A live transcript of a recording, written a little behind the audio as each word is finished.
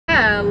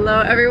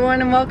Hello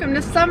everyone and welcome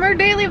to summer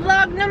daily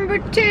vlog number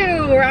 2.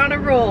 We're on a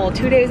roll,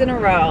 2 days in a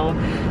row.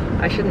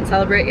 I shouldn't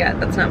celebrate yet,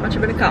 that's not much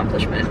of an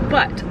accomplishment.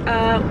 But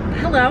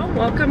hello,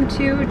 welcome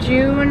to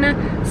June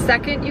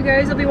 2nd. You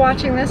guys will be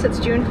watching this, it's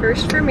June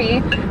 1st for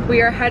me.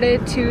 We are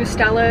headed to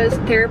Stella's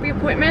therapy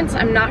appointments.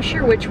 I'm not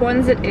sure which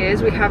ones it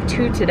is, we have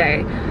 2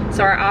 today.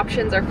 So our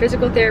options are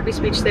physical therapy,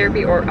 speech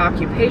therapy, or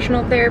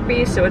occupational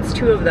therapy. So it's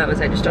 2 of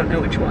those, I just don't know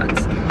which ones.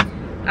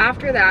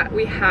 After that,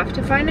 we have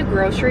to find a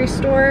grocery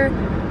store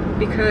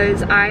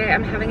because I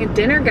am having a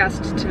dinner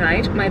guest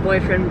tonight. My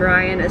boyfriend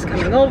Brian is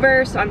coming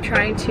over, so I'm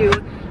trying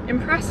to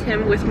impress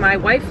him with my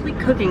wifely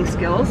cooking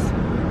skills.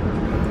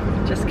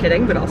 Just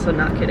kidding, but also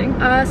not kidding.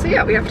 So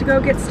yeah, we have to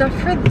go get stuff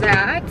for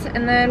that.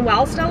 And then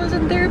while Stella's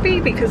in therapy,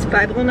 because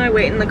Bible and I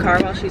wait in the car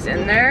while she's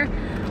in there,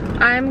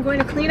 I'm going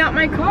to clean out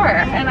my car.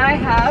 And I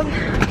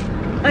have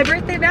my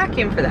birthday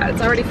vacuum for that.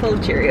 It's already full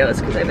of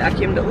Cheerios because I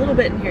vacuumed a little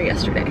bit in here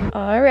yesterday.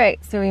 All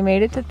right, so we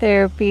made it to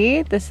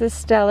therapy. This is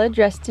Stella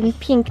dressed in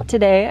pink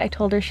today. I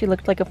told her she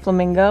looked like a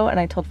flamingo, and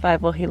I told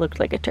Fievel he looked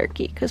like a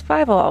turkey because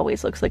Fievel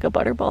always looks like a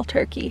butterball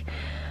turkey.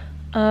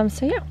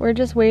 So yeah, we're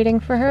just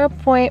waiting for her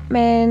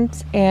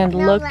appointment and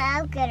look. No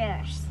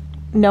alligators.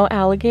 No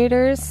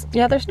alligators?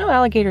 Yeah, there's no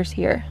alligators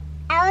here.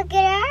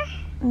 Alligator?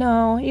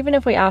 No, even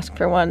if we ask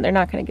for one, they're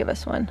not gonna give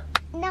us one.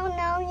 No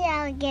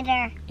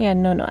alligator. Yeah,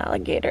 no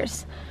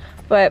alligators.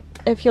 But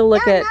if you'll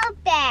look at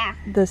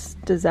this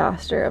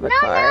disaster of a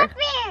car,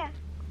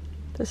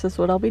 this is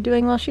what I'll be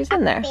doing while she's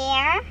in there.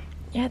 Bear?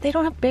 Yeah, they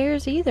don't have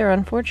bears either,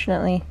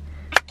 unfortunately.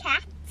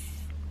 Cats?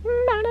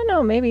 I don't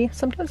know, maybe.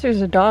 Sometimes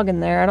there's a dog in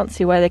there. I don't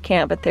see why they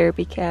can't, but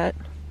therapy cat.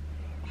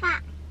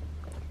 Cat?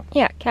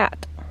 Yeah,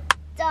 cat.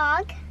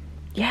 Dog?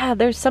 Yeah,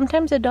 there's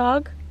sometimes a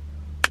dog.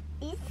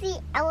 You see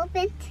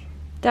elephant?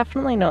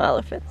 Definitely no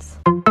elephants.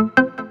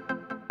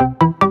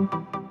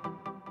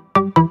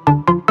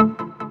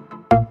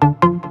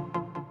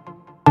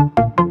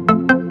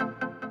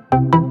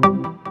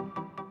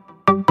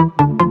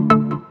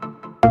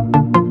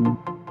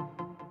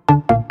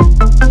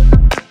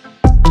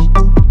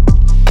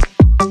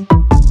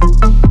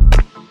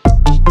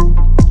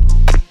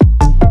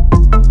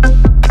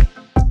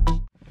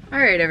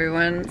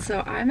 Everyone,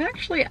 so I'm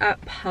actually at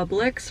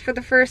Publix for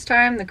the first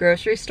time, the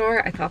grocery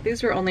store. I thought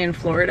these were only in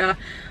Florida,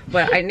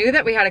 but I knew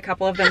that we had a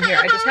couple of them here.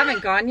 I just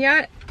haven't gone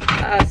yet,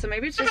 so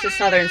maybe it's just a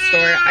southern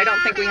store. I don't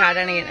think we had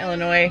any in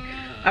Illinois.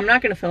 I'm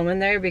not going to film in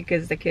there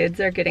because the kids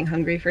are getting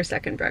hungry for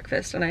second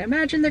breakfast, and I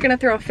imagine they're going to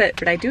throw a fit,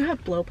 but I do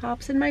have blow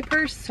pops in my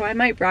purse, so I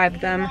might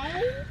bribe them.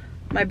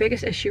 My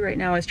biggest issue right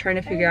now is trying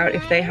to figure out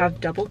if they have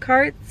double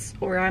carts,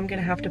 or I'm going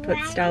to have to put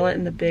Stella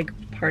in the big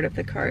part of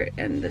the cart,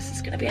 and this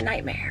is going to be a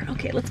nightmare.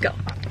 Okay, let's go.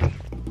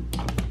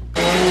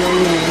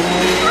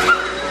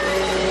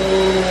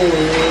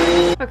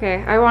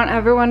 Okay, I want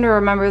everyone to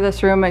remember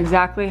this room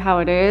exactly how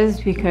it is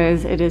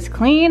because it is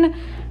clean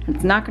and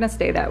it's not going to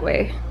stay that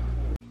way.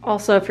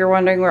 Also, if you're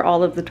wondering where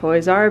all of the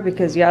toys are,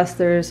 because yes,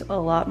 there's a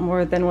lot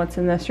more than what's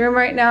in this room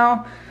right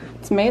now.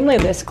 It's mainly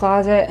this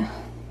closet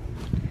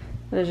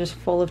that is just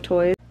full of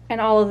toys,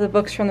 and all of the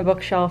books from the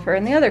bookshelf are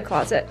in the other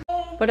closet.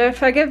 But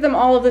if I give them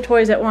all of the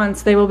toys at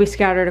once, they will be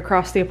scattered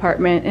across the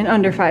apartment in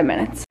under 5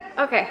 minutes.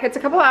 Okay, it's a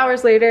couple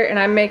hours later and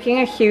I'm making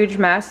a huge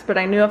mess, but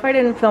I knew if I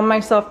didn't film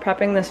myself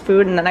prepping this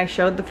food and then I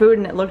showed the food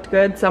and it looked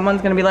good,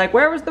 someone's gonna be like,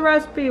 where was the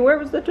recipe? Where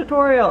was the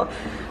tutorial?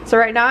 So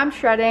right now I'm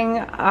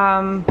shredding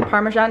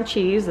Parmesan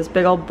cheese, this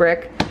big old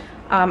brick.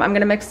 I'm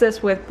gonna mix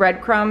this with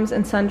breadcrumbs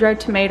and sun-dried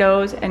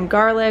tomatoes and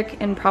garlic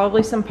and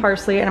probably some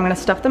parsley, and I'm gonna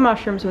stuff the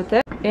mushrooms with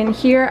it. In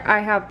here I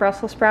have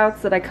Brussels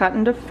sprouts that I cut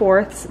into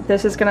fourths.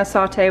 This is gonna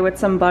saute with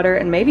some butter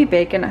and maybe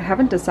bacon. I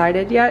haven't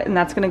decided yet, and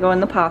that's gonna go in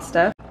the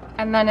pasta.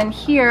 And then in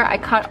here I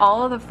cut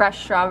all of the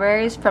fresh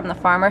strawberries from the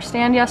farmer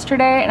stand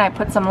yesterday, and I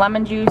put some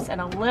lemon juice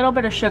and a little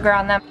bit of sugar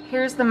on them.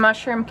 Here's the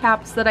mushroom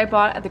caps that I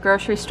bought at the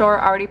grocery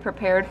store already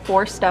prepared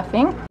for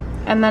stuffing.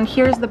 And then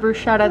here's the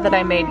bruschetta that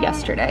I made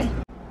yesterday.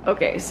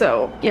 Okay,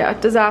 so yeah,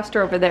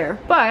 disaster over there.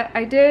 But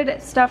I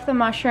did stuff the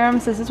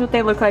mushrooms. This is what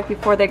they look like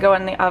before they go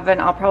in the oven.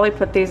 I'll probably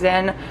put these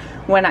in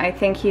when I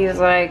think he's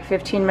like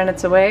 15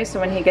 minutes away. So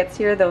when he gets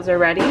here, those are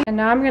ready. And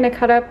now I'm gonna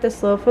cut up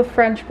this loaf of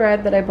French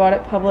bread that I bought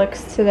at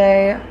Publix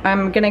today.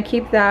 I'm gonna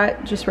keep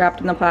that just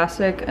wrapped in the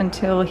plastic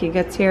until he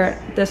gets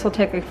here. This will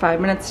take like 5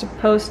 minutes to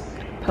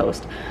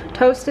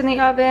toast in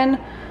the oven.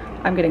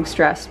 I'm getting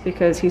stressed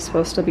because he's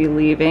supposed to be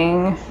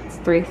leaving. It's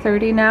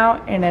 3:30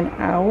 now. In an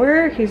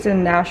hour, he's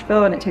in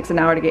Nashville and it takes an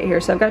hour to get here.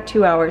 So I've got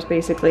 2 hours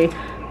basically.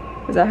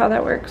 Is that how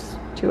that works?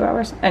 2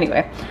 hours?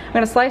 Anyway, I'm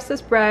gonna slice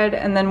this bread,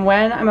 and then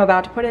when I'm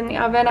about to put it in the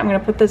oven, I'm gonna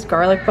put this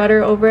garlic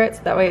butter over it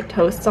so that way it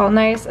toasts all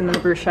nice, and then the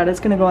bruschetta is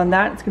gonna go on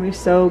that. It's gonna be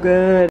so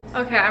good.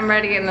 Okay, I'm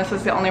ready, and this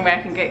is the only way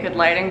I can get good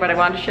lighting, but I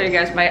wanted to show you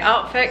guys my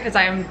outfit because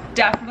I am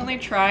definitely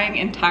trying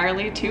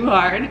entirely too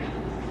hard.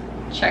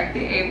 Check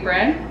the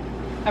apron.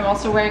 I'm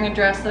also wearing a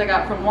dress that I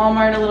got from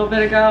Walmart a little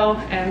bit ago,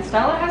 and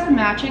Stella has a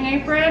matching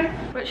apron,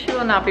 but she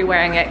will not be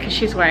wearing it because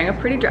she's wearing a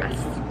pretty dress.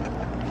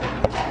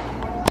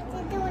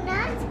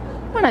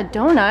 Want a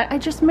donut? I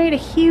just made a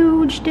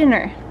huge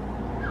dinner.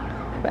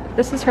 But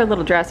this is her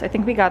little dress. I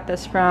think we got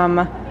this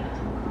from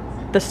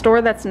the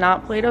store that's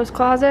not Plato's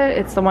Closet.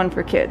 It's the one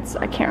for kids.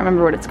 I can't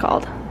remember what it's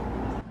called.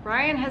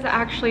 Brian has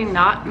actually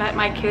not met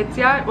my kids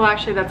yet. Well,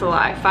 actually that's a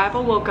lie.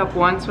 Fievel woke up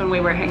once when we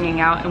were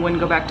hanging out and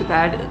wouldn't go back to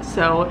bed.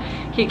 So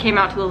he came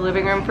out to the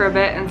living room for a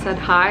bit and said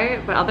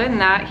hi. But other than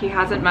that, he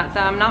hasn't met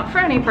them, not for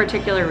any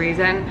particular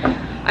reason.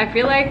 I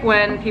feel like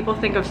when people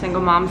think of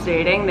single moms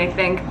dating, they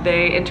think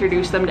they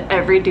introduce them to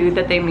every dude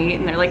that they meet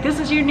and they're like, this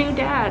is your new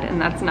dad, and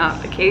that's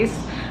not the case.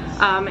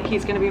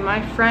 He's gonna be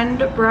my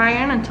friend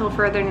Brian until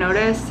further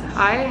notice.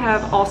 I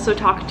have also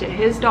talked to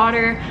his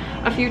daughter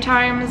a few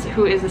times,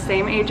 who is the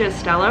same age as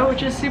Stella,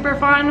 which is super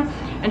fun,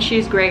 and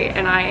she's great,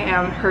 and I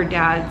am her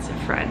dad's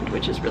friend,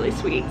 which is really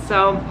sweet.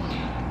 So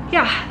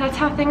yeah, that's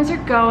how things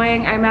are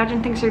going. I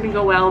imagine things are gonna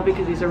go well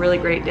because he's a really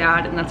great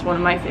dad, and that's one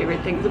of my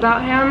favorite things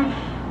about him.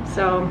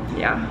 So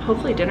yeah,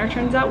 hopefully dinner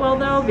turns out well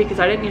though,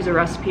 because I didn't use a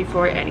recipe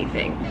for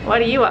anything.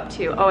 What are you up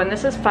to? Oh, and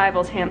this is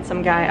Fievel's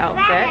handsome guy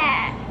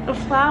outfit. A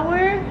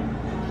flower?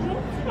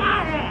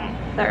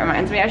 That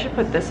reminds me, I should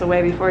put this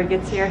away before he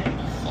gets here.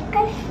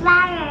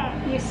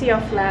 You see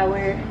a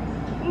flower?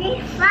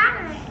 Neat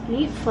flower.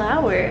 Neat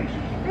flower.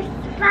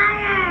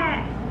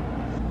 Flower.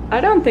 I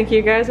don't think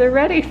you guys are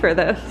ready for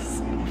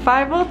this.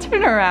 Fievel,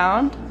 turn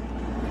around.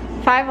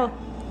 Fievel.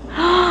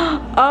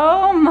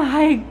 Oh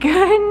my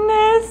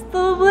goodness,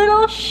 the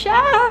little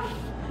chef.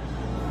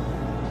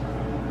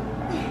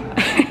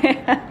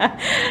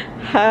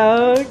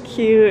 How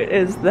cute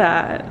is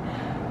that?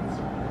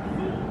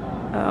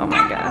 Oh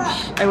my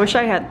gosh, I wish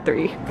I had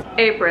 3.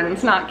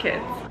 Aprons, not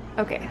kids.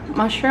 Okay,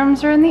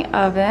 mushrooms are in the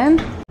oven.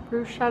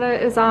 Bruschetta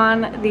is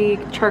on the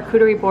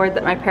charcuterie board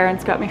that my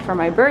parents got me for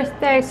my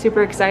birthday.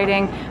 Super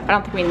exciting. I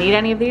don't think we need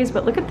any of these,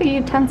 but look at the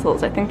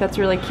utensils. I think that's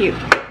really cute.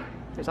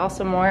 There's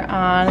also more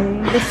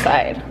on this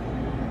side.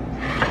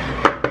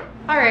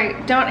 All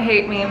right, don't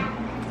hate me.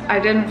 I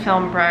didn't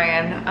film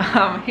Brian.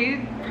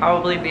 He'd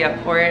probably be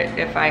up for it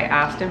if I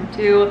asked him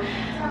to.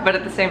 But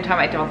at the same time,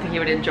 I don't think he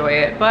would enjoy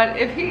it. But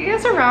if he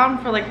is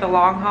around for like the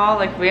long haul,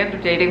 like we end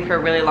up dating for a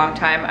really long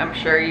time, I'm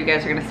sure you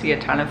guys are gonna see a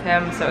ton of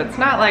him. So it's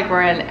not like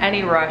we're in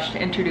any rush to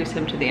introduce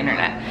him to the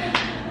internet.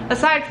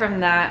 Aside from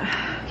that,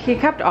 he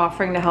kept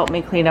offering to help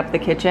me clean up the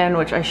kitchen,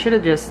 which I should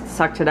have just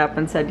sucked it up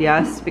and said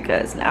yes,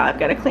 because now I've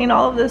got to clean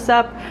all of this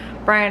up.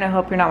 Brian, I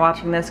hope you're not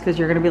watching this, because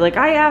you're gonna be like,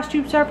 I asked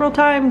you several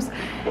times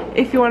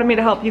if you wanted me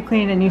to help you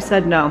clean and you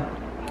said no,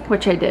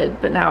 which I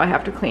did, but now I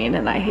have to clean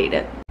and I hate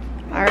it.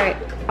 All right,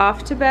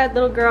 off to bed,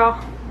 little girl.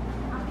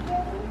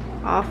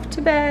 Off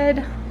to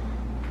bed.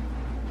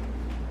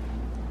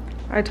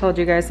 I told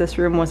you guys this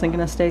room wasn't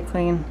gonna stay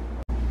clean.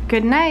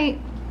 Good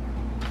night.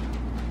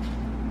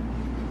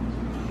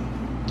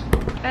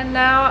 And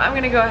now I'm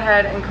gonna go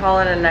ahead and call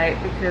it a night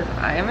because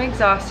I am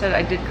exhausted.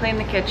 I did clean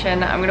the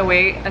kitchen. I'm gonna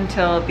wait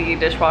until the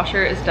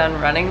dishwasher is done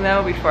running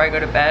though before I go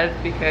to bed,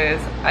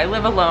 because I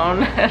live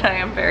alone and I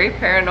am very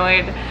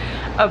paranoid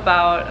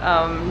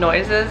about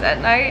noises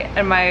at night,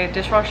 and my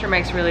dishwasher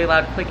makes really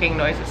loud clicking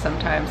noises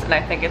sometimes, and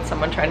I think it's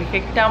someone trying to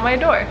kick down my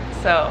door,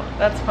 so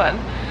that's fun.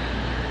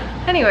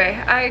 Anyway,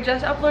 I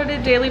just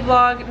uploaded daily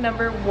vlog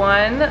number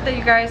 1 that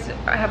you guys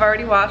have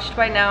already watched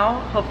by now,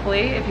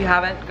 hopefully. If you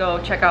haven't, go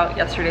check out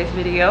yesterday's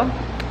video.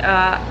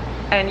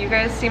 And you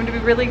guys seem to be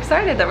really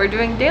excited that we're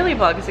doing daily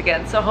vlogs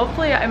again, so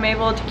hopefully I'm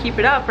able to keep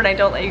it up and I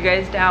don't let you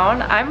guys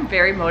down. I'm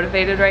very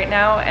motivated right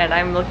now, and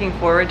I'm looking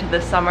forward to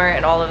this summer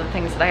and all of the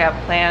things that I have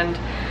planned.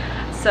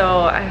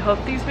 So I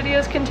hope these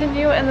videos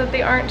continue and that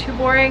they aren't too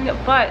boring.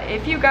 But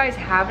if you guys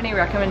have any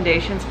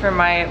recommendations for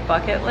my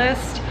bucket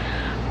list,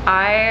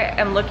 I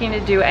am looking to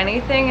do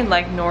anything in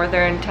like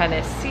northern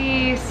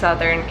Tennessee,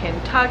 southern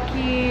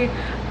Kentucky,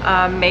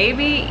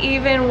 maybe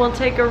even we'll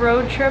take a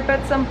road trip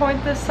at some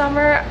point this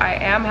summer. I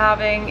am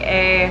having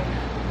a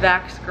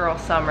Vax Girl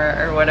summer,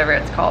 or whatever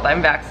it's called.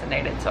 I'm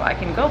vaccinated, so I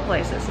can go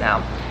places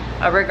now.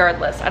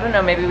 Regardless, I don't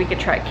know, maybe we could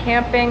try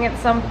camping at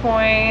some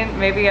point.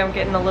 Maybe I'm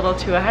getting a little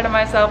too ahead of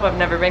myself. I've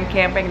never been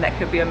camping. That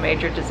could be a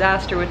major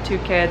disaster with 2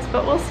 kids,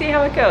 but we'll see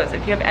how it goes.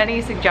 If you have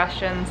any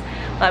suggestions,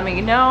 let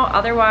me know.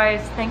 Otherwise,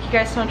 thank you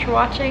guys so much for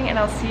watching, and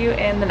I'll see you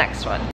in the next one.